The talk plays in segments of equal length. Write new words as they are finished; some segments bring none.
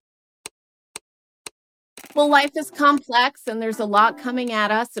Well, life is complex and there's a lot coming at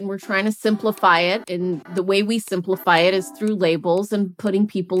us and we're trying to simplify it. And the way we simplify it is through labels and putting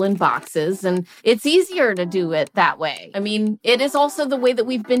people in boxes. And it's easier to do it that way. I mean, it is also the way that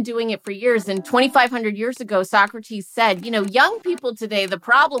we've been doing it for years. And 2,500 years ago, Socrates said, young people today, the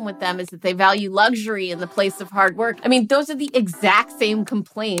problem with them is that they value luxury in the place of hard work. I mean, those are the exact same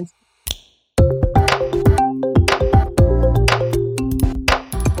complaints.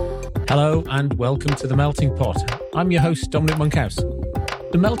 Hello and welcome to The Melting Pot. I'm your host, Dominic Monkhouse.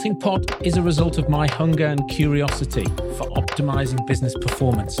 The Melting Pot is a result of my hunger and curiosity for optimizing business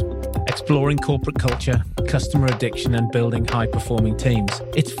performance, exploring corporate culture, customer addiction, and building high-performing teams.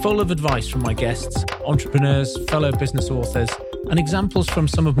 It's full of advice from my guests, entrepreneurs, fellow business authors, and examples from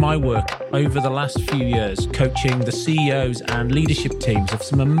some of my work over the last few years, coaching the CEOs and leadership teams of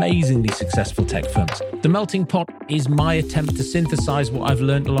some amazingly successful tech firms. The Melting Pot is my attempt to synthesize what I've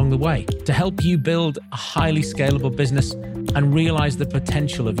learned along the way, to help you build a highly scalable business and realize the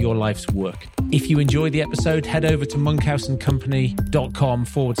potential of your life's work. If you enjoyed the episode, head over to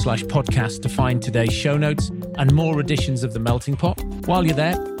monkhouseandcompany.com/podcast to find today's show notes and more editions of The Melting Pot. While you're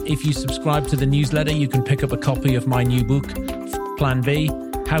there, if you subscribe to the newsletter, you can pick up a copy of my new book, Plan B,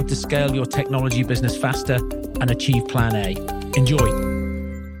 How to Scale Your Technology Business Faster and Achieve Plan A. Enjoy.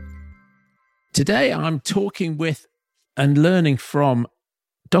 Today, I'm talking with and learning from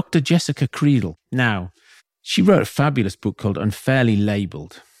Dr. Jessica Kriegel. Now, she wrote a fabulous book called Unfairly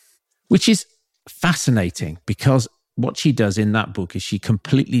Labeled, which is fascinating because what she does in that book is she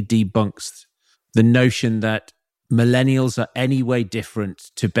completely debunks the notion that millennials are any way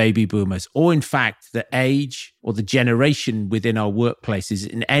different to baby boomers, or in fact, the age or the generation within our workplace is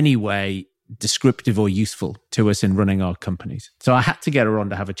in any way descriptive or useful to us in running our companies. So I had to get her on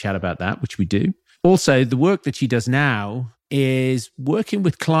to have a chat about that, which we do. Also, the work that she does now is working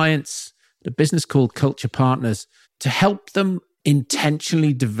with clients, a business called Culture Partners, to help them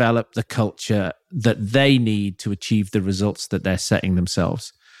intentionally develop the culture that they need to achieve the results that they're setting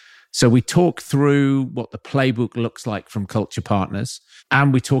themselves. So we talk through what the playbook looks like from Culture Partners,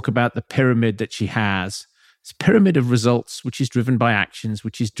 and we talk about the pyramid that she has. It's a pyramid of results, which is driven by actions,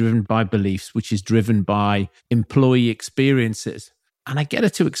 which is driven by beliefs, which is driven by employee experiences. And I get her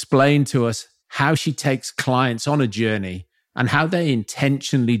to explain to us how she takes clients on a journey and how they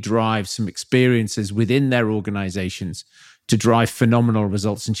intentionally drive some experiences within their organizations to drive phenomenal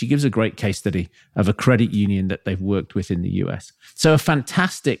results. And she gives a great case study of a credit union that they've worked with in the US. So a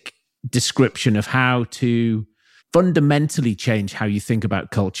fantastic description of how to fundamentally change how you think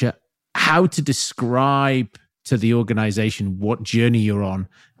about culture, how to describe to the organization what journey you're on,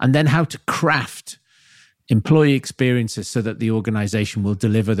 and then how to craft employee experiences so that the organization will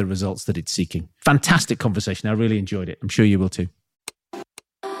deliver the results that it's seeking. Fantastic conversation. I really enjoyed it. I'm sure you will too.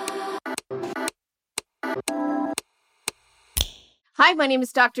 Hi, my name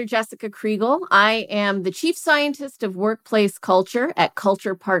is Dr. Jessica Kriegel. I am the Chief Scientist of Workplace Culture at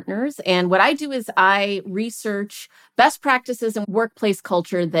Culture Partners. And what I do is I research best practices in workplace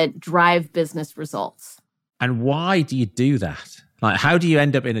culture that drive business results. And why do you do that? Like, how do you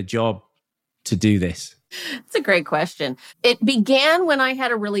end up in a job to do this? It's a great question. It began when I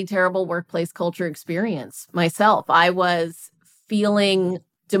had a really terrible workplace culture experience myself. I was feeling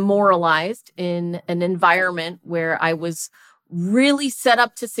demoralized in an environment where I was really set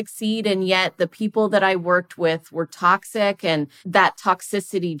up to succeed. And yet the people that I worked with were toxic, and that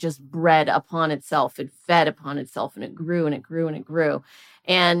toxicity just bred upon itself. It fed upon itself, and it grew and it grew and it grew.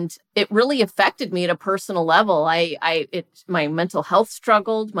 And it really affected me at a personal level. My mental health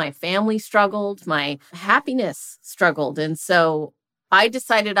struggled, my family struggled, my happiness struggled. And so I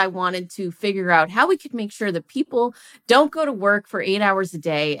decided I wanted to figure out how we could make sure that people don't go to work for 8 hours a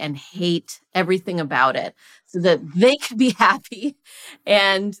day and hate everything about it, so that they could be happy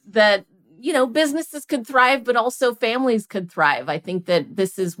and that, businesses could thrive, but also families could thrive. I think that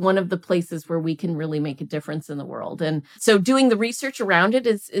this is one of the places where we can really make a difference in the world. And so doing the research around it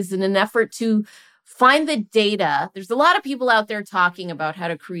is in an effort to find the data. There's a lot of people out there talking about how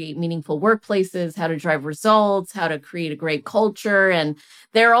to create meaningful workplaces, how to drive results, how to create a great culture. And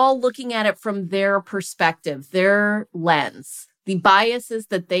they're all looking at it from their perspective, their lens. The biases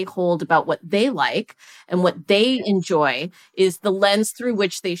that they hold about what they like and what they enjoy is the lens through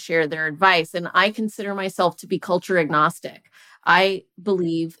which they share their advice. And I consider myself to be culture agnostic. I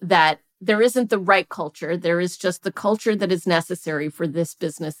believe that there isn't the right culture. There is just the culture that is necessary for this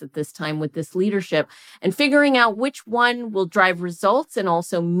business at this time with this leadership. And figuring out which one will drive results and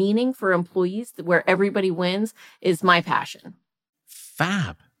also meaning for employees where everybody wins is my passion.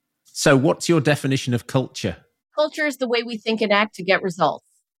 Fab. So what's your definition of culture? Culture is the way we think and act to get results.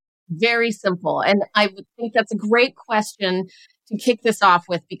 Very simple. And I would think that's a great question to kick this off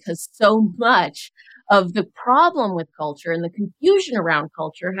with, because so much of the problem with culture and the confusion around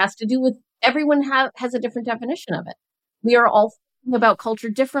culture has to do with everyone has a different definition of it. We are all thinking about culture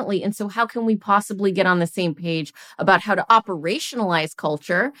differently. And so how can we possibly get on the same page about how to operationalize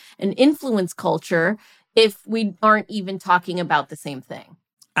culture and influence culture if we aren't even talking about the same thing?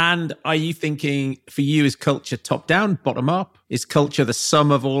 And are you thinking, for you, is culture top down, bottom up? Is culture the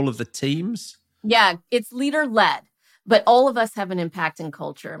sum of all of the teams? Yeah, it's leader led, but all of us have an impact in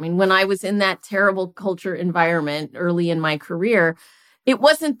culture. I mean, when I was in that terrible culture environment early in my career, it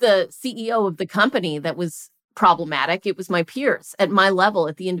wasn't the CEO of the company that was problematic. It was my peers at my level,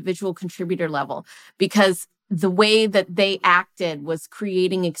 at the individual contributor level, because the way that they acted was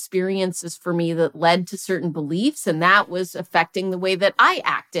creating experiences for me that led to certain beliefs, and that was affecting the way that I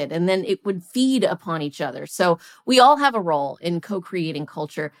acted. And then it would feed upon each other. So we all have a role in co-creating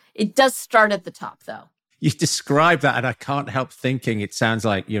culture. It does start at the top, though. You describe that, and I can't help thinking it sounds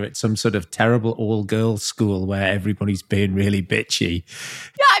like you're at some sort of terrible all-girls school where everybody's being really bitchy.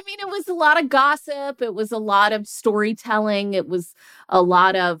 Yeah, I mean, it was a lot of gossip. It was a lot of storytelling. It was a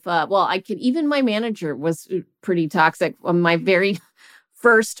lot of, even my manager was pretty toxic. On my very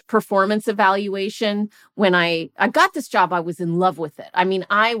first performance evaluation, when I got this job, I was in love with it. I mean,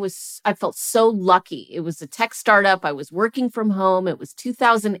 I felt so lucky. It was a tech startup. I was working from home. It was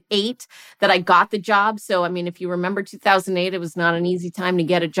 2008 that I got the job. So, I mean, if you remember 2008, it was not an easy time to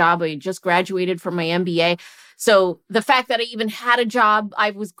get a job. I had just graduated from my MBA. So the fact that I even had a job, I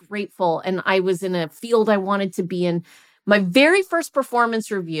was grateful. And I was in a field I wanted to be in. My very first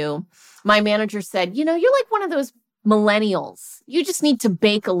performance review, my manager said, you're like one of those millennials. You just need to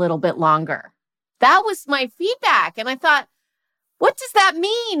bake a little bit longer. That was my feedback. And I thought, what does that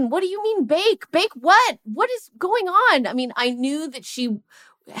mean? What do you mean bake? Bake what? What is going on? I mean, I knew that she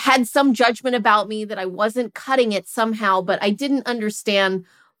had some judgment about me, that I wasn't cutting it somehow, but I didn't understand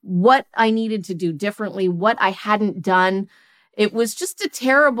what I needed to do differently, what I hadn't done. It was just a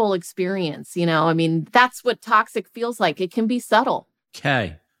terrible experience. I mean, that's what toxic feels like. It can be subtle.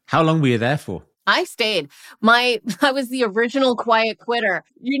 Okay. How long were you there for? I stayed. I was the original quiet quitter.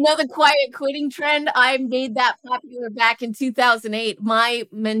 The quiet quitting trend? I made that popular back in 2008. My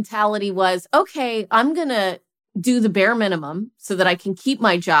mentality was, okay, I'm going to do the bare minimum so that I can keep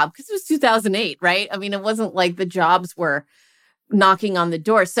my job, because it was 2008, right? I mean, it wasn't like the jobs were knocking on the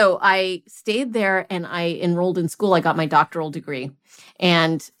door. So I stayed there and I enrolled in school. I got my doctoral degree.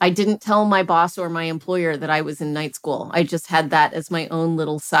 And I didn't tell my boss or my employer that I was in night school. I just had that as my own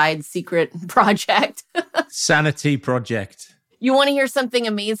little side secret project. Sanity project. You want to hear something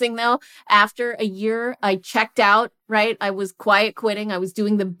amazing, though? After a year, I checked out, right? I was quiet quitting. I was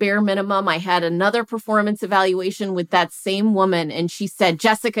doing the bare minimum. I had another performance evaluation with that same woman. And she said,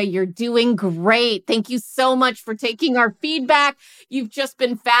 Jessica, you're doing great. Thank you so much for taking our feedback. You've just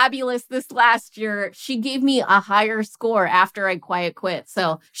been fabulous this last year. She gave me a higher score after I quiet quit.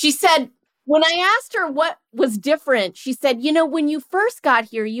 So she said, when I asked her what was different, she said, when you first got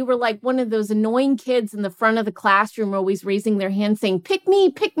here, you were like one of those annoying kids in the front of the classroom always raising their hand saying, pick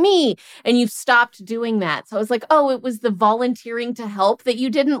me. And you've stopped doing that. So I was like, oh, it was the volunteering to help that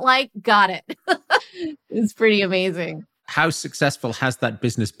you didn't like. Got it. It's pretty amazing. How successful has that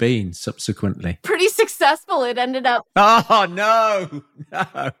business been subsequently? Pretty successful. It ended up. Oh, no.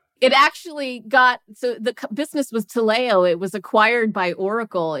 It actually so the business was Taleo. It was acquired by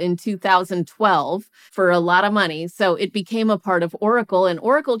Oracle in 2012 for a lot of money. So it became a part of Oracle, and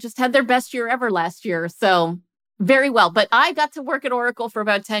Oracle just had their best year ever last year. So very well. But I got to work at Oracle for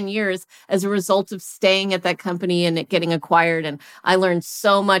about 10 years as a result of staying at that company and it getting acquired. And I learned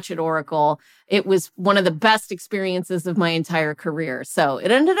so much at Oracle. It was one of the best experiences of my entire career. So it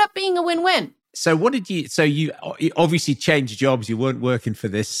ended up being a win-win. So you obviously changed jobs. You weren't working for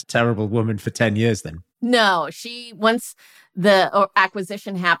this terrible woman for 10 years then? No, once the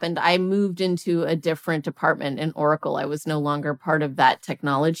acquisition happened, I moved into a different department in Oracle. I was no longer part of that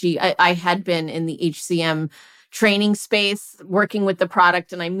technology. I had been in the HCM training space working with the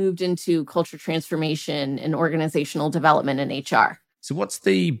product, and I moved into culture transformation and organizational development in HR. So what's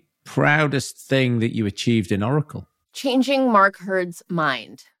the proudest thing that you achieved in Oracle? Changing Mark Hurd's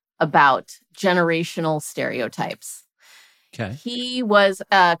mind about generational stereotypes. Okay. He was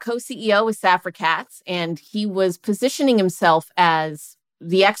a co-CEO with Safra Catz, and he was positioning himself as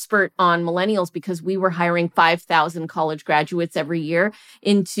the expert on millennials because we were hiring 5,000 college graduates every year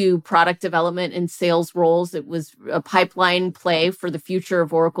into product development and sales roles. It was a pipeline play for the future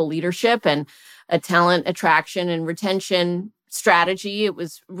of Oracle leadership and a talent attraction and retention strategy. It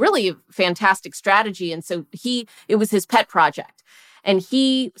was really a fantastic strategy. And so it was his pet project. And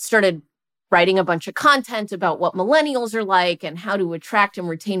he started writing a bunch of content about what millennials are like and how to attract and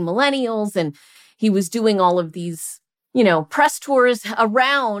retain millennials. And he was doing all of these, press tours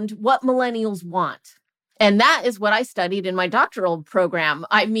around what millennials want. And that is what I studied in my doctoral program.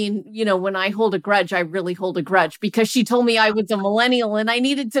 I mean, when I hold a grudge, I really hold a grudge because she told me I was a millennial and I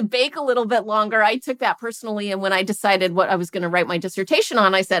needed to bake a little bit longer. I took that personally. And when I decided what I was going to write my dissertation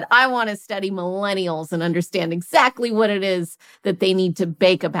on, I said, I want to study millennials and understand exactly what it is that they need to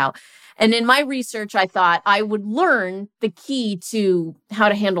bake about. And in my research, I thought I would learn the key to how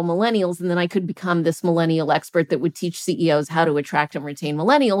to handle millennials. And then I could become this millennial expert that would teach CEOs how to attract and retain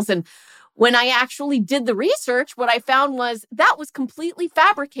millennials. And when I actually did the research, what I found was that was completely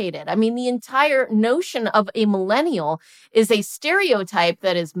fabricated. I mean, the entire notion of a millennial is a stereotype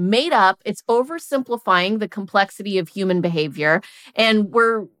that is made up. It's oversimplifying the complexity of human behavior. And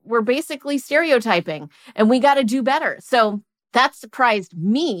we're basically stereotyping, and we got to do better. So that surprised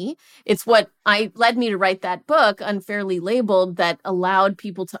me. It's what led me to write that book, Unfairly Labeled, that allowed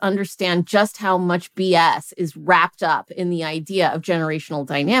people to understand just how much BS is wrapped up in the idea of generational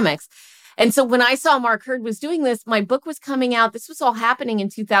dynamics. And so when I saw Mark Hurd was doing this, my book was coming out. This was all happening in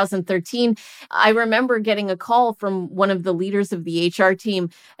 2013. I remember getting a call from one of the leaders of the HR team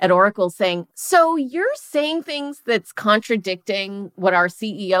at Oracle saying, so you're saying things that's contradicting what our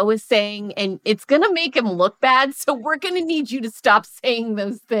CEO is saying, and it's going to make him look bad. So we're going to need you to stop saying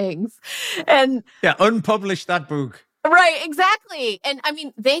those things. And yeah, unpublish that book. Right, exactly. And I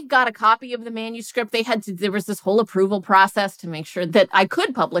mean, they got a copy of the manuscript. There was this whole approval process to make sure that I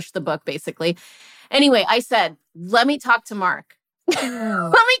could publish the book, basically. Anyway, I said, let me talk to Mark.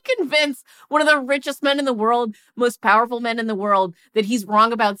 Let me convince one of the richest men in the world, most powerful men in the world, that he's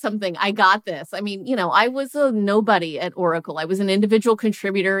wrong about something. I got this. I mean, I was a nobody at Oracle. I was an individual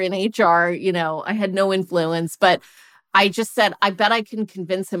contributor in HR. I had no influence, but I just said, I bet I can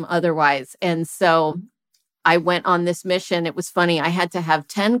convince him otherwise. And so I went on this mission. It was funny. I had to have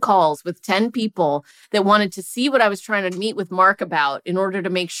 10 calls with 10 people that wanted to see what I was trying to meet with Mark about in order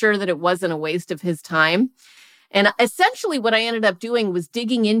to make sure that it wasn't a waste of his time. And essentially what I ended up doing was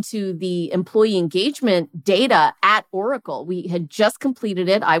digging into the employee engagement data at Oracle. We had just completed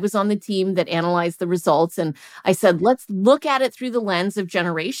it. I was on the team that analyzed the results. And I said, let's look at it through the lens of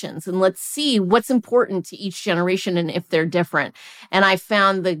generations and let's see what's important to each generation and if they're different. And I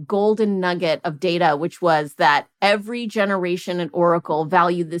found the golden nugget of data, which was that every generation at Oracle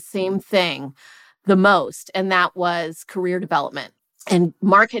valued the same thing the most. And that was career development. And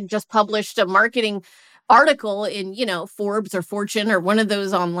Mark had just published a marketing article in, Forbes or Fortune or one of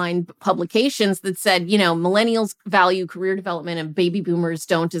those online publications that said, millennials value career development and baby boomers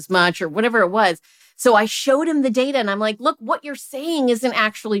don't as much or whatever it was. So I showed him the data and I'm like, look, what you're saying isn't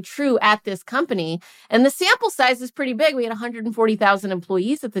actually true at this company. And the sample size is pretty big. We had 140,000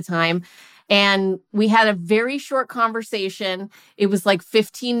 employees at the time. And we had a very short conversation. It was like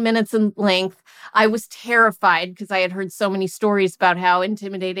 15 minutes in length. I was terrified because I had heard so many stories about how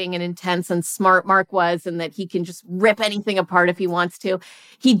intimidating and intense and smart Mark was and that he can just rip anything apart if he wants to.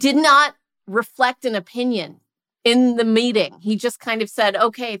 He did not reflect an opinion in the meeting. He just kind of said,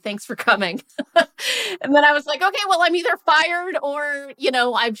 okay, thanks for coming. And then I was like, okay, well, I'm either fired or,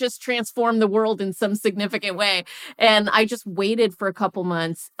 I've just transformed the world in some significant way. And I just waited for a couple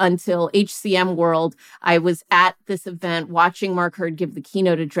months until HCM World. I was at this event watching Mark Hurd give the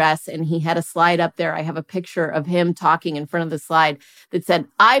keynote address, and he had a slide up there. I have a picture of him talking in front of the slide that said,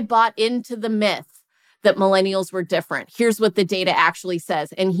 I bought into the myth that millennials were different. Here's what the data actually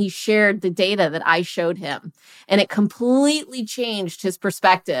says. And he shared the data that I showed him. And it completely changed his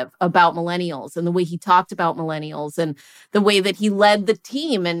perspective about millennials and the way he talked about millennials and the way that he led the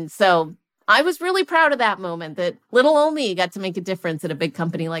team. And so I was really proud of that moment that little old me got to make a difference at a big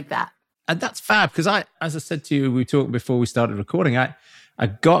company like that. And that's fab, because as I said to you, we talked before we started recording, I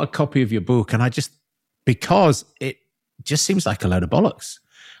got a copy of your book and because it just seems like a load of bollocks.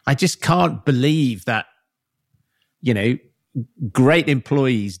 I just can't believe that, great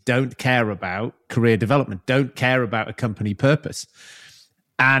employees don't care about career development, don't care about a company purpose.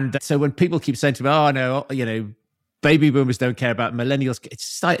 And so when people keep saying to me, oh, no, baby boomers don't care about millennials,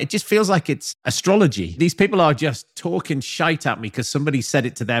 it just feels like it's astrology. These people are just talking shite at me because somebody said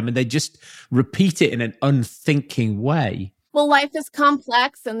it to them and they just repeat it in an unthinking way. Well, life is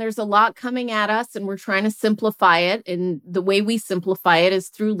complex and there's a lot coming at us, and we're trying to simplify it. And the way we simplify it is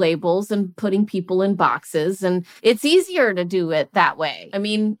through labels and putting people in boxes. And it's easier to do it that way. I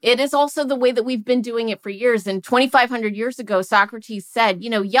mean, it is also the way that we've been doing it for years. And 2,500 years ago, Socrates said,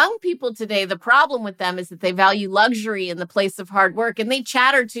 young people today, the problem with them is that they value luxury in the place of hard work and they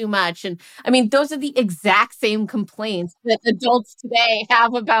chatter too much. And I mean, those are the exact same complaints that adults today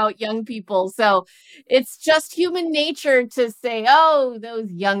have about young people. So it's just human nature to say, oh,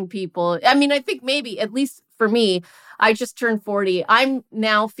 those young people. I mean, I think maybe, at least for me, I just turned 40. I'm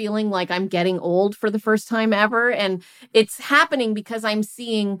now feeling like I'm getting old for the first time ever. And it's happening because I'm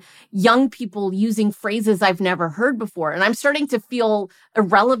seeing young people using phrases I've never heard before. And I'm starting to feel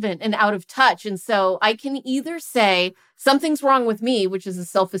irrelevant and out of touch. And so I can either say something's wrong with me, which is a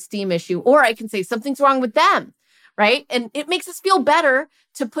self-esteem issue, or I can say something's wrong with them. Right. And it makes us feel better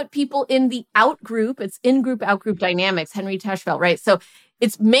to put people in the out group. It's in-group, out-group dynamics, Henry Tashfelt, right? So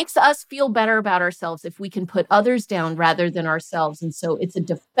it makes us feel better about ourselves if we can put others down rather than ourselves. And so it's a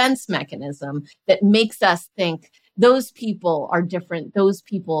defense mechanism that makes us think those people are different. Those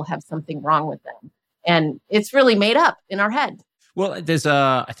people have something wrong with them. And it's really made up in our head. Well, I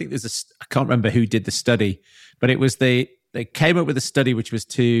can't remember who did the study, but it was they came up with a study which was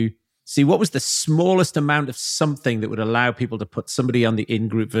to see what was the smallest amount of something that would allow people to put somebody on the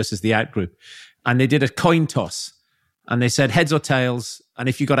in-group versus the out-group. And they did a coin toss. And they said heads or tails. And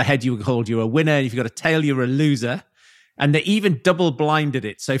if you got a head, you were called you a winner. And if you got a tail, you're a loser. And they even double blinded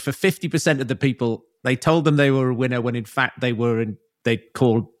it. So for 50% of the people, they told them they were a winner when in fact they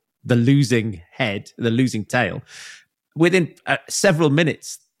called the losing head, the losing tail. Within several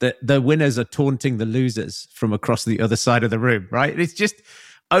minutes, the winners are taunting the losers from across the other side of the room, right? It's just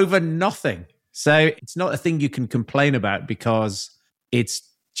over nothing. So it's not a thing you can complain about because it's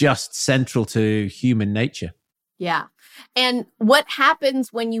just central to human nature. Yeah. And what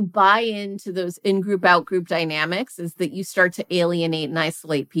happens when you buy into those in-group, out-group dynamics is that you start to alienate and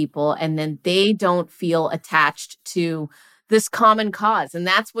isolate people, and then they don't feel attached to this common cause. And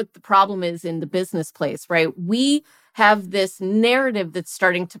that's what the problem is in the business place, right? We have this narrative that's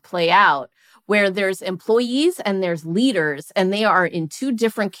starting to play out where there's employees and there's leaders, and they are in two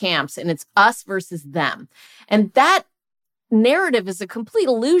different camps, and it's us versus them. And that narrative is a complete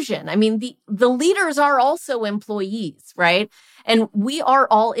illusion. I mean, the leaders are also employees, right? And we are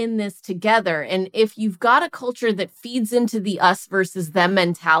all in this together. And if you've got a culture that feeds into the us versus them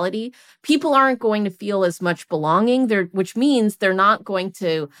mentality, people aren't going to feel as much belonging, which means they're not going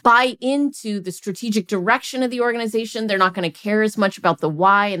to buy into the strategic direction of the organization. They're not going to care as much about the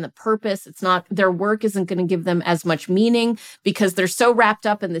why and the purpose. Their work isn't going to give them as much meaning because they're so wrapped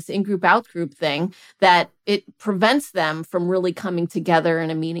up in this in-group, out-group thing that it prevents them from really coming together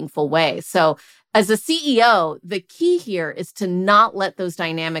in a meaningful way. So as a CEO, the key here is to not let those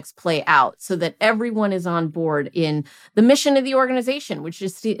dynamics play out so that everyone is on board in the mission of the organization, which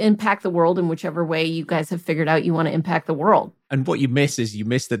is to impact the world in whichever way you guys have figured out you want to impact the world. And what you miss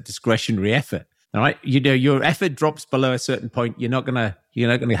the discretionary effort. All right. Your effort drops below a certain point. You're not gonna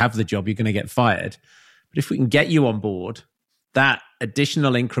have the job. You're going to get fired. But if we can get you on board, that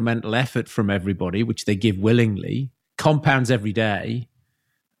additional incremental effort from everybody, which they give willingly, compounds every day.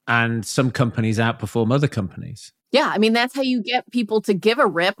 And some companies outperform other companies. Yeah, I mean, that's how you get people to give a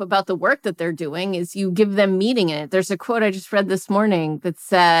rip about the work that they're doing is you give them meaning in it. There's a quote I just read this morning that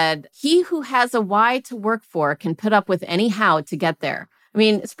said, "He who has a why to work for can put up with any how to get there." I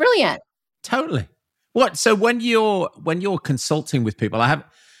mean, it's brilliant. Totally. What? So when you're consulting with people,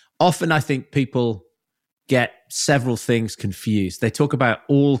 I think people get several things confused. They talk about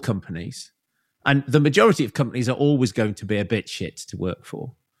all companies, and the majority of companies are always going to be a bit shit to work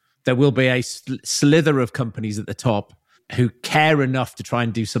for. There will be a slither of companies at the top who care enough to try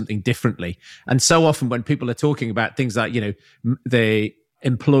and do something differently. And so often when people are talking about things like, the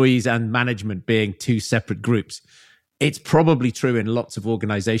employees and management being two separate groups, it's probably true in lots of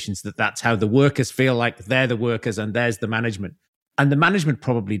organizations that that's how the workers feel like they're the workers and there's the management. And the management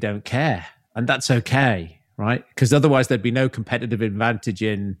probably don't care. And that's okay, right? Because otherwise there'd be no competitive advantage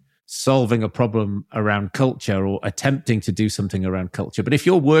in solving a problem around culture or attempting to do something around culture. But if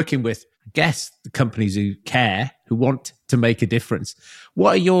you're working with, I guess, the companies who care, who want to make a difference,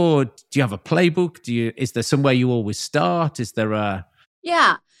 do you have a playbook? Is there somewhere you always start? Is there a...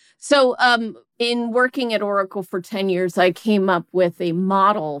 Yeah. So in working at Oracle for 10 years, I came up with a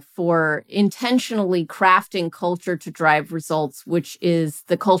model for intentionally crafting culture to drive results, which is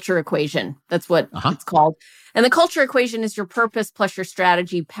the culture equation. That's what it's called. And the culture equation is your purpose plus your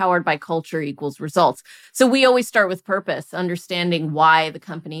strategy powered by culture equals results. So we always start with purpose, understanding why the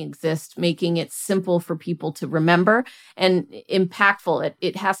company exists, making it simple for people to remember and impactful.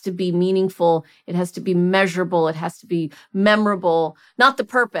 It has to be meaningful. It has to be measurable. It has to be memorable. Not the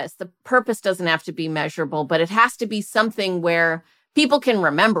purpose. The purpose doesn't have to be measurable, but it has to be something where people can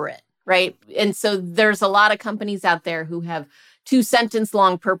remember it, right? And so there's a lot of companies out there who have 2-sentence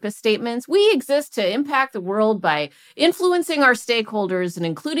long purpose statements. We exist to impact the world by influencing our stakeholders and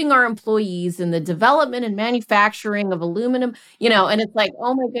including our employees in the development and manufacturing of aluminum, and it's like,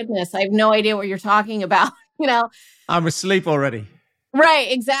 oh my goodness, I have no idea what you're talking about, I'm asleep already.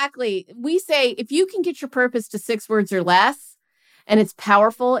 Right, exactly. We say, if you can get your purpose to 6 words or less, and it's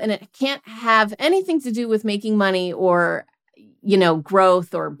powerful and it can't have anything to do with making money or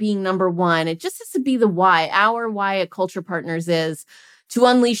growth or being number one. It just has to be the why. Our why at Culture Partners is to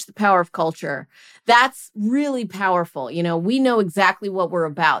unleash the power of culture. That's really powerful. We know exactly what we're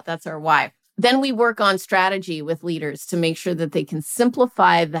about. That's our why. Then we work on strategy with leaders to make sure that they can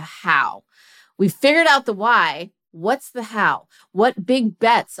simplify the how. We figured out the why. What's the how? What big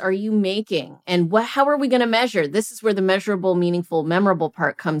bets are you making? And how are we going to measure? This is where the measurable, meaningful, memorable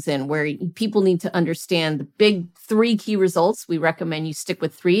part comes in, where people need to understand the big 3 key results. We recommend you stick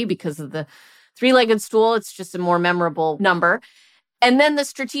with 3 because of the 3-legged stool. It's just a more memorable number. And then the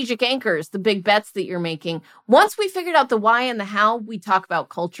strategic anchors, the big bets that you're making. Once we figured out the why and the how, we talk about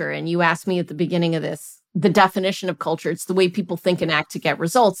culture. And you asked me at the beginning of this, the definition of culture. It's the way people think and act to get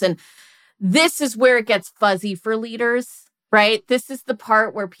results. And this is where it gets fuzzy for leaders, right? This is the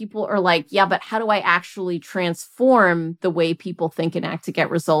part where people are like, yeah, but how do I actually transform the way people think and act to get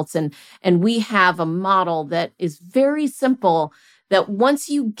results? And we have a model that is very simple, that once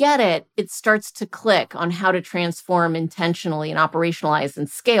you get it, it starts to click on how to transform intentionally and operationalize and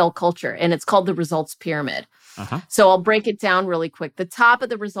scale culture. And it's called the results pyramid. So I'll break it down really quick. The top of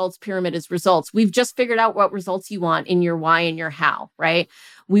the results pyramid is results. We've just figured out what results you want in your why and your how, right?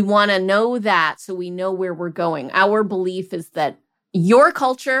 We want to know that so we know where we're going. Our belief is that your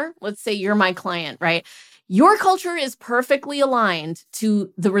culture, let's say you're my client, right? Your culture is perfectly aligned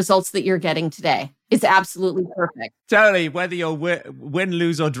to the results that you're getting today. It's absolutely perfect. Totally. Whether you're win,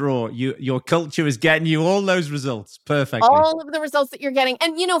 lose, or draw, your culture is getting you all those results perfectly. All of the results that you're getting.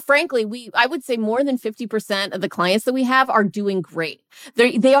 And, frankly, I would say more than 50% of the clients that we have are doing great.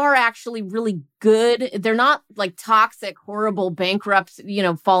 They are actually really good. They're not like toxic, horrible, bankrupt,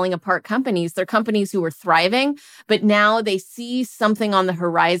 falling apart companies. They're companies who are thriving, but now they see something on the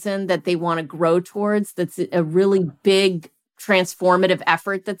horizon that they want to grow towards. That's a really big transformative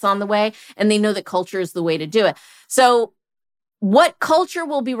effort that's on the way. And they know that culture is the way to do it. So what culture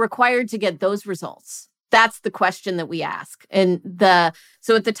will be required to get those results? That's the question that we ask. And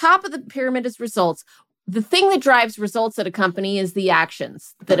so at the top of the pyramid is results. The thing that drives results at a company is the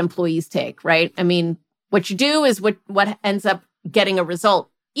actions that employees take, right? I mean, what you do is what ends up getting a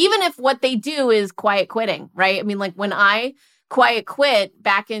result, even if what they do is quiet quitting, right? I mean, like when I quiet quit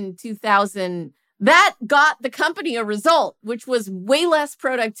back in 2000, that got the company a result, which was way less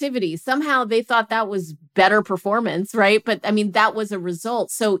productivity. Somehow they thought that was better performance, right? But I mean, that was a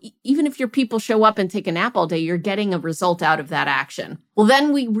result. So even if your people show up and take a nap all day, you're getting a result out of that action. Well,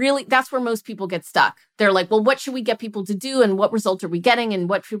 then that's where most people get stuck. They're like, well, what should we get people to do? And what result are we getting? And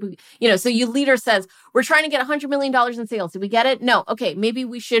what should we, so your leader says, we're trying to get $100 million in sales. Did we get it? No. Okay. Maybe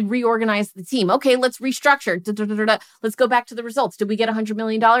we should reorganize the team. Okay. Let's restructure. Let's go back to the results. Did we get $100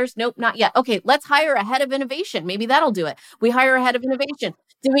 million? Nope, not yet. Okay. Let's hire a head of innovation. Maybe that'll do it. We hire a head of innovation.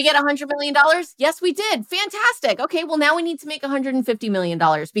 Did we get $100 million? Yes, we did. Fantastic. Okay, well, now we need to make $150 million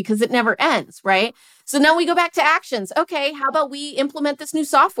because it never ends, right? So now we go back to actions. Okay, how about we implement this new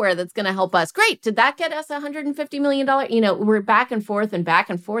software that's going to help us? Great. Did that get us $150 million? We're back and forth,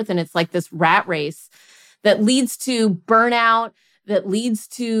 and it's like this rat race that leads to burnout, that leads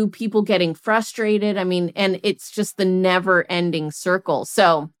to people getting frustrated. I mean, and it's just the never-ending circle.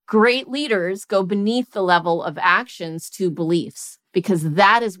 So great leaders go beneath the level of actions to beliefs, because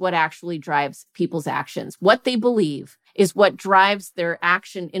that is what actually drives people's actions. What they believe is what drives their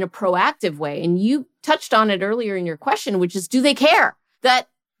action in a proactive way. And you touched on it earlier in your question, which is, do they care? That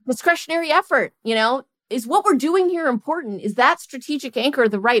discretionary effort, is what we're doing here important? Is that strategic anchor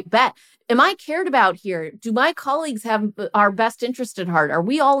the right bet? Am I cared about here? Do my colleagues have our best interest at heart? Are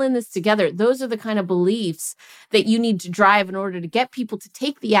we all in this together? Those are the kind of beliefs that you need to drive in order to get people to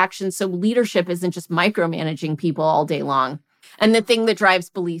take the action, so leadership isn't just micromanaging people all day long. And the thing that drives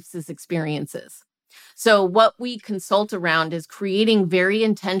beliefs is experiences. So what we consult around is creating very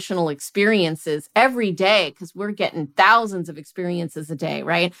intentional experiences every day, because we're getting thousands of experiences a day,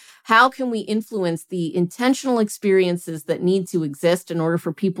 right? How can we influence the intentional experiences that need to exist in order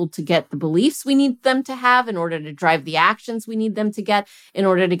for people to get the beliefs we need them to have, in order to drive the actions we need them to get, in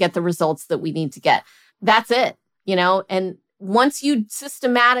order to get the results that we need to get? That's it, and once you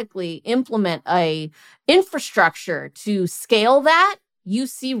systematically implement a infrastructure to scale that, you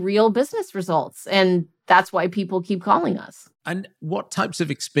see real business results. And that's why people keep calling us. And what types of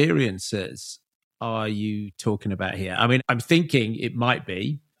experiences are you talking about here? I mean, I'm thinking it might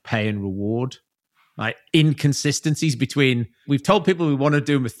be pay and reward, like inconsistencies between, we've told people we want to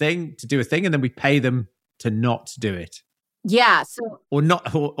do a thing, and then we pay them to not do it. Yeah. So, or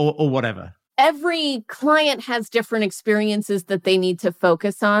not, or whatever. Every client has different experiences that they need to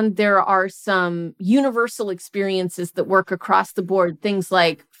focus on. There are some universal experiences that work across the board, things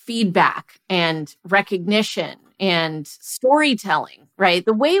like feedback and recognition and storytelling, right?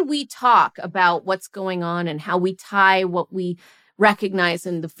 The way we talk about what's going on and how we tie what we recognize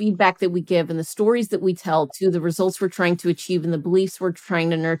and the feedback that we give and the stories that we tell to the results we're trying to achieve and the beliefs we're trying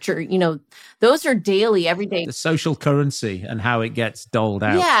to nurture, those are daily, every day. The social currency and how it gets doled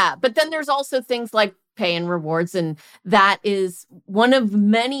out. Yeah. But then there's also things like pay and rewards. And that is one of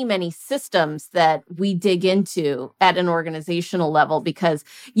many, many systems that we dig into at an organizational level, because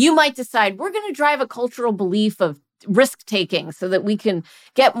you might decide we're going to drive a cultural belief of risk taking so that we can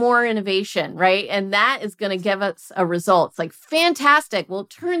get more innovation, right? And that is going to give us a result. It's like, fantastic. Well, it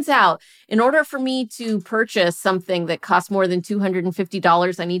turns out in order for me to purchase something that costs more than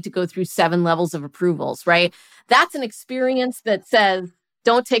 $250, I need to go through 7 levels of approvals, right? That's an experience that says,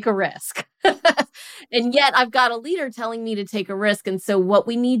 don't take a risk. And yet I've got a leader telling me to take a risk. And so what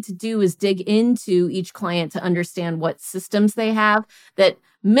we need to do is dig into each client to understand what systems they have that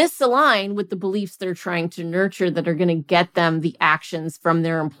misalign with the beliefs they're trying to nurture, that are going to get them the actions from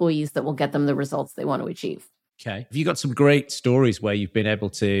their employees that will get them the results they want to achieve. Okay. Have you got some great stories where you've been able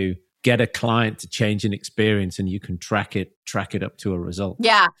to get a client to change an experience and you can track it up to a result?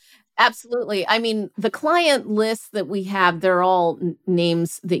 Yeah. Absolutely. I mean, the client lists that we have, they're all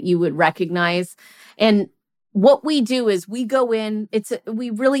names that you would recognize. And what we do is we go in, we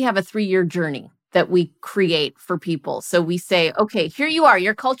really have a 3-year journey that we create for people. So we say, okay, here you are.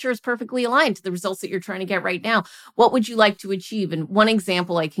 Your culture is perfectly aligned to the results that you're trying to get right now. What would you like to achieve? And one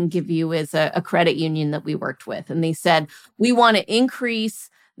example I can give you is a credit union that we worked with. And they said, we want to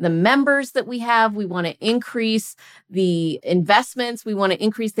increase the members that we have. We want to increase the investments. We want to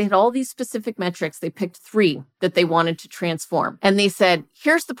increase, they had all these specific metrics. They picked 3 that they wanted to transform. And they said,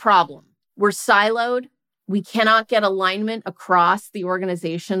 here's the problem. We're siloed. We cannot get alignment across the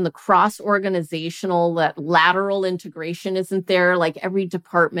organization. The cross-organizational, that lateral integration isn't there, like every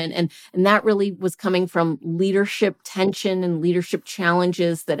department. And that really was coming from leadership tension and leadership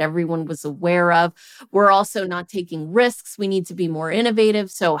challenges that everyone was aware of. We're also not taking risks. We need to be more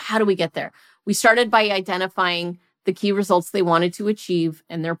innovative. So how do we get there? We started by identifying the key results they wanted to achieve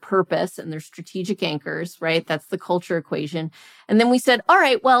and their purpose and their strategic anchors, right? That's the culture equation. And then we said, all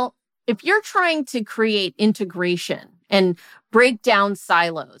right, well, if you're trying to create integration and break down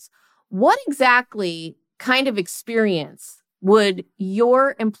silos, what exactly kind of experience would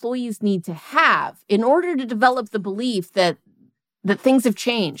your employees need to have in order to develop the belief that things have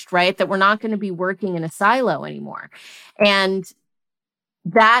changed, right? That we're not going to be working in a silo anymore. And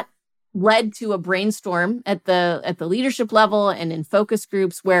that led to a brainstorm at the leadership level and in focus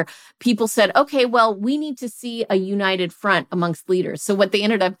groups where people said, okay, well, we need to see a united front amongst leaders. So what they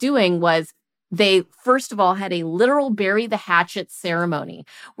ended up doing was they, first of all, had a literal bury the hatchet ceremony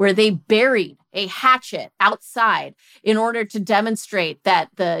where they buried a hatchet outside in order to demonstrate that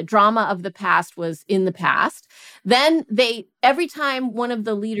the drama of the past was in the past. Then every time one of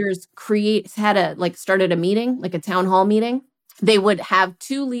the leaders started a meeting, like a town hall meeting, they would have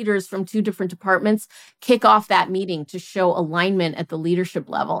 2 leaders from 2 different departments kick off that meeting to show alignment at the leadership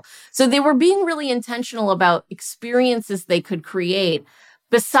level. So they were being really intentional about experiences they could create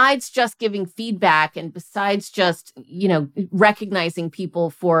besides just giving feedback and besides just, recognizing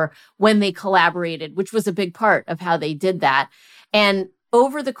people for when they collaborated, which was a big part of how they did that. And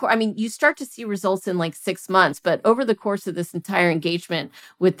over the course, you start to see results in like 6 months, but over the course of this entire engagement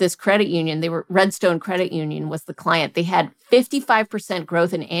with this credit union, Redstone Credit Union was the client. They had 55%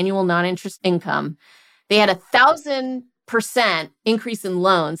 growth in annual non-interest income. They had 1,000% increase in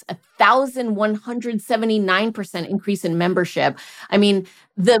loans, 1,179% increase in membership.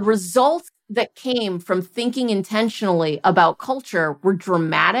 The results that came from thinking intentionally about culture were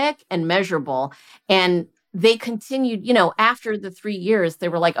dramatic and measurable. And they continued, after the 3 years, they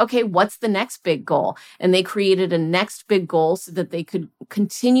were like, okay, what's the next big goal? And they created a next big goal so that they could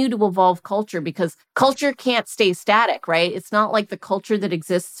continue to evolve culture, because culture can't stay static, right? It's not like the culture that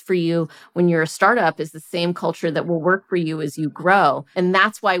exists for you when you're a startup is the same culture that will work for you as you grow. And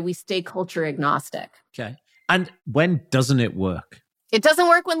that's why we stay culture agnostic. Okay. And when doesn't it work? It doesn't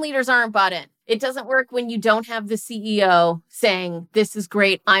work when leaders aren't bought in. It doesn't work when you don't have the CEO saying, this is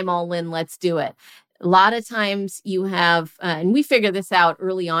great, I'm all in, let's do it. A lot of times you have, and we figure this out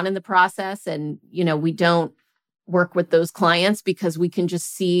early on in the process, and, we don't work with those clients because we can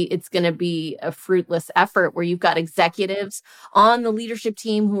just see it's going to be a fruitless effort where you've got executives on the leadership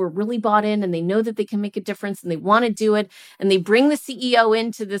team who are really bought in and they know that they can make a difference and they want to do it. And they bring the CEO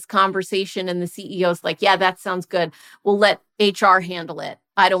into this conversation and the CEO's like, yeah, that sounds good. We'll let HR handle it.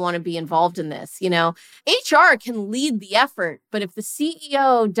 I don't want to be involved in this. HR can lead the effort, but if the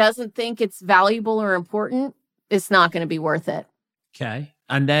CEO doesn't think it's valuable or important, it's not going to be worth it. Okay.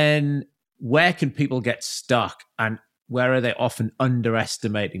 And then where can people get stuck, and where are they often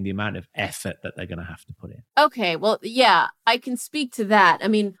underestimating the amount of effort that they're going to have to put in? Okay. Well, yeah, I can speak to that. I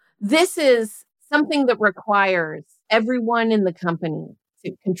mean, this is something that requires everyone in the company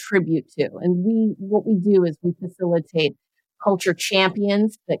to contribute to. And what we do is we facilitate culture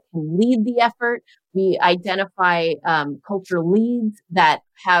champions that can lead the effort. We identify culture leads that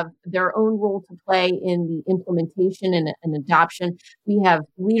have their own role to play in the implementation and adoption. We have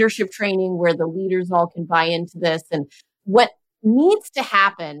leadership training where the leaders all can buy into this. And what needs to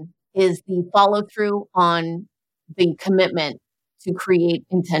happen is the follow through on the commitment to create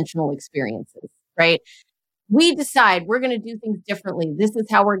intentional experiences, right? We decide we're going to do things differently. This is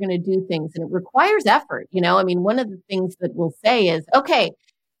how we're going to do things. And it requires effort. One of the things that we'll say is, okay,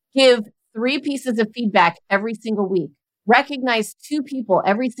 give 3 pieces of feedback every single week. Recognize 2 people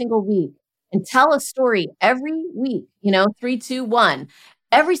every single week and tell a story every week, 3, 2, 1,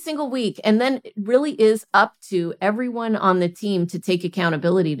 every single week. And then it really is up to everyone on the team to take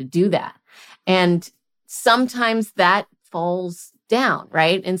accountability to do that. And sometimes that falls down,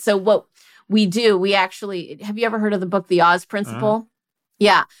 right? And so what we do, have you ever heard of the book, The Oz Principle?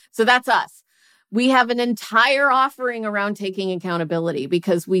 Yeah. So that's us. We have an entire offering around taking accountability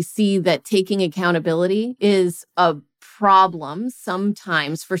because we see that taking accountability is a problem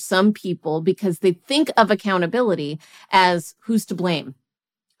sometimes for some people because they think of accountability as who's to blame.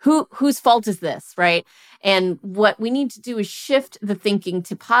 Whose fault is this, right? And what we need to do is shift the thinking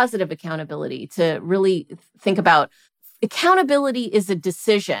to positive accountability, to really think about accountability is a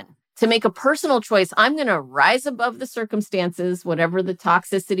decision. To make a personal choice, I'm going to rise above the circumstances, whatever the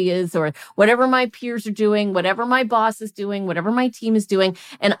toxicity is, or whatever my peers are doing, whatever my boss is doing, whatever my team is doing,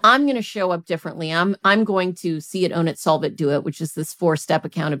 and I'm going to show up differently. I'm going to see it, own it, solve it, do it, which is this 4-step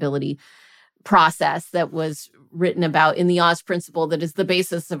accountability process that was written about in the Oz Principle that is the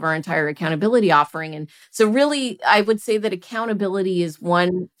basis of our entire accountability offering. And so really, I would say that accountability is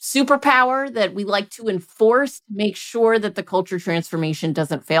one superpower that we like to enforce to make sure that the culture transformation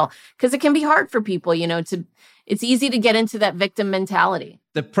doesn't fail, because it can be hard for people, it's easy to get into that victim mentality.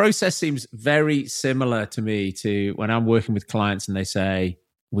 The process seems very similar to me to when I'm working with clients and they say,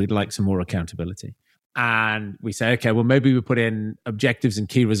 we'd like some more accountability. And we say, okay, well, maybe we put in objectives and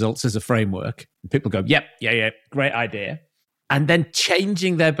key results as a framework. And people go, yep, yeah, great idea. And then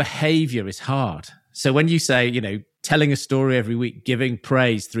changing their behavior is hard. So when you say, telling a story every week, giving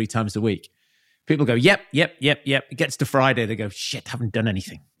praise 3 times a week, people go, yep. It gets to Friday, they go, shit, haven't done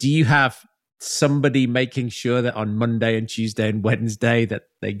anything. Do you have somebody making sure that on Monday and Tuesday and Wednesday that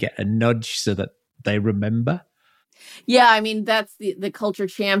they get a nudge so that they remember? Yeah, I mean, that's the culture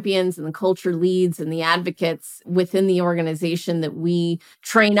champions and the culture leads and the advocates within the organization that we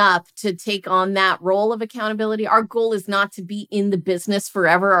train up to take on that role of accountability. Our goal is not to be in the business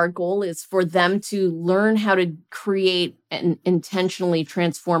forever. Our goal is for them to learn how to create and intentionally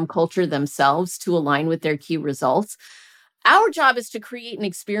transform culture themselves to align with their key results. Our job is to create an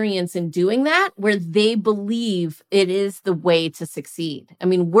experience in doing that where they believe it is the way to succeed. I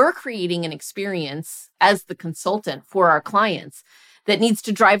mean, we're creating an experience as the consultant for our clients that needs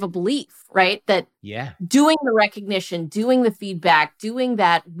to drive a belief, right? That doing the recognition, doing the feedback, doing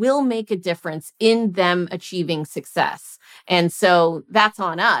that will make a difference in them achieving success. And so that's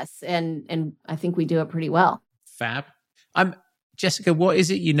on us. And I think we do it pretty well. Fab. Jessica, what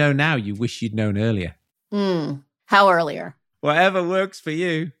is it you know now you wish you'd known earlier? How earlier? Whatever works for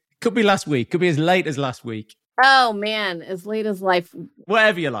you. Could be last week. Could be as late as last week. Oh, man. As late as life.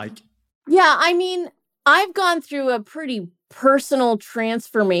 Whatever you like. Yeah. I mean, I've gone through a pretty personal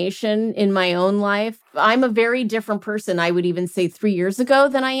transformation in my own life. I'm a very different person, I would even say 3 years ago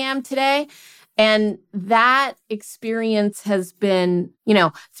than I am today. And that experience has been,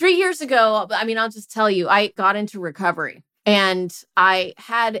 3 years ago, I'll just tell you, I got into recovery and I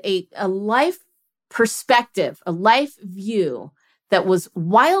had a life perspective, a life view that was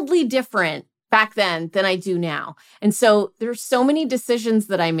wildly different back then than I do now. And so there's so many decisions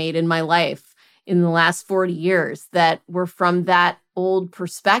that I made in my life in the last 40 years that were from that old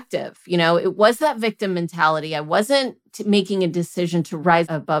perspective. It was that victim mentality. I wasn't making a decision to rise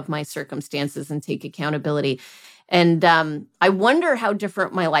above my circumstances and take accountability. And I wonder how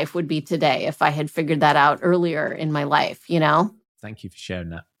different my life would be today if I had figured that out earlier in my life, Thank you for sharing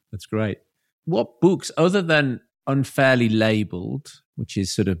that. That's great. What books, other than Unfairly Labeled, which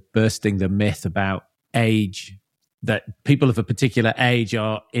is sort of bursting the myth about age, that people of a particular age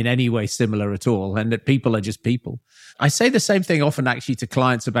are in any way similar at all, and that people are just people. I say the same thing often actually to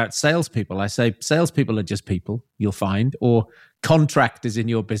clients about salespeople. I say salespeople are just people, you'll find, or contractors in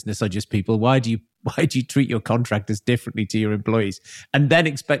your business are just people. Why do you treat your contractors differently to your employees and then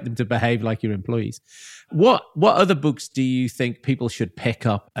expect them to behave like your employees? What other books do you think people should pick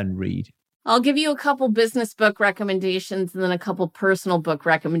up and read? I'll give you a couple business book recommendations and then a couple personal book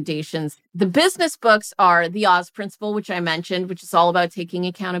recommendations. The business books are The Oz Principle, which I mentioned, which is all about taking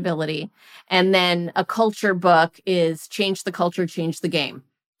accountability. And then a culture book is Change the Culture, Change the Game.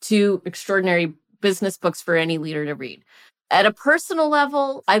 2 extraordinary business books for any leader to read. At a personal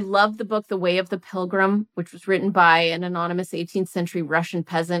level, I love the book The Way of the Pilgrim, which was written by an anonymous 18th century Russian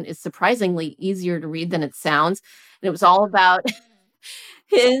peasant. It's surprisingly easier to read than it sounds. And it was all about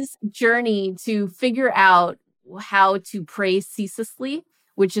his journey to figure out how to pray ceaselessly,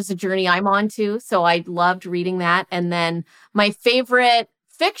 which is a journey I'm on too. So I loved reading that. And then my favorite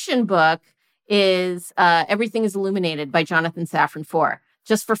fiction book is Everything is Illuminated by Jonathan Safran Foer.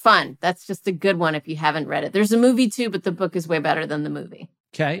 Just for fun. That's just a good one if you haven't read it. There's a movie too, but the book is way better than the movie.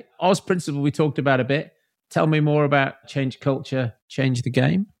 Okay. Oz Principle we talked about a bit. Tell me more about Change Culture, Change the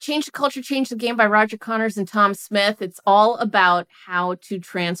Game. Change the Culture, Change the Game by Roger Connors and Tom Smith. It's all about how to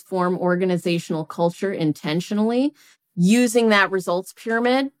transform organizational culture intentionally using that results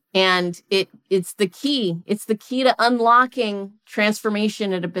pyramid. And it's the key. It's the key to unlocking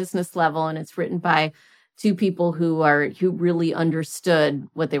transformation at a business level. And it's written by 2 people who really understood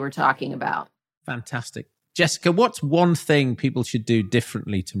what they were talking about. Fantastic. Jessica, what's one thing people should do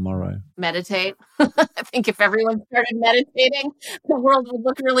differently tomorrow? Meditate. I think if everyone started meditating, the world would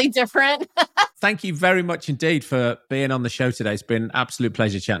look really different. Thank you very much indeed for being on the show today. It's been an absolute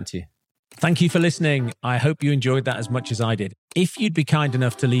pleasure chatting to you. Thank you for listening. I hope you enjoyed that as much as I did. If you'd be kind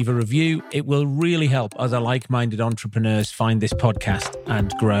enough to leave a review, it will really help other like-minded entrepreneurs find this podcast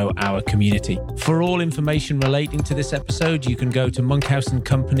and grow our community. For all information relating to this episode, you can go to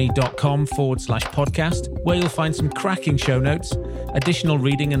monkhouseandcompany.com/podcast, where you'll find some cracking show notes, additional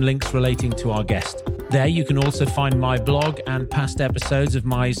reading and links relating to our guest. There you can also find my blog and past episodes of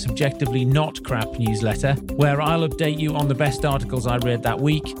my subjectively not crap newsletter, where I'll update you on the best articles I read that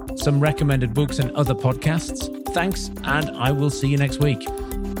week, some recommended books and other podcasts. Thanks, and I will see you next week.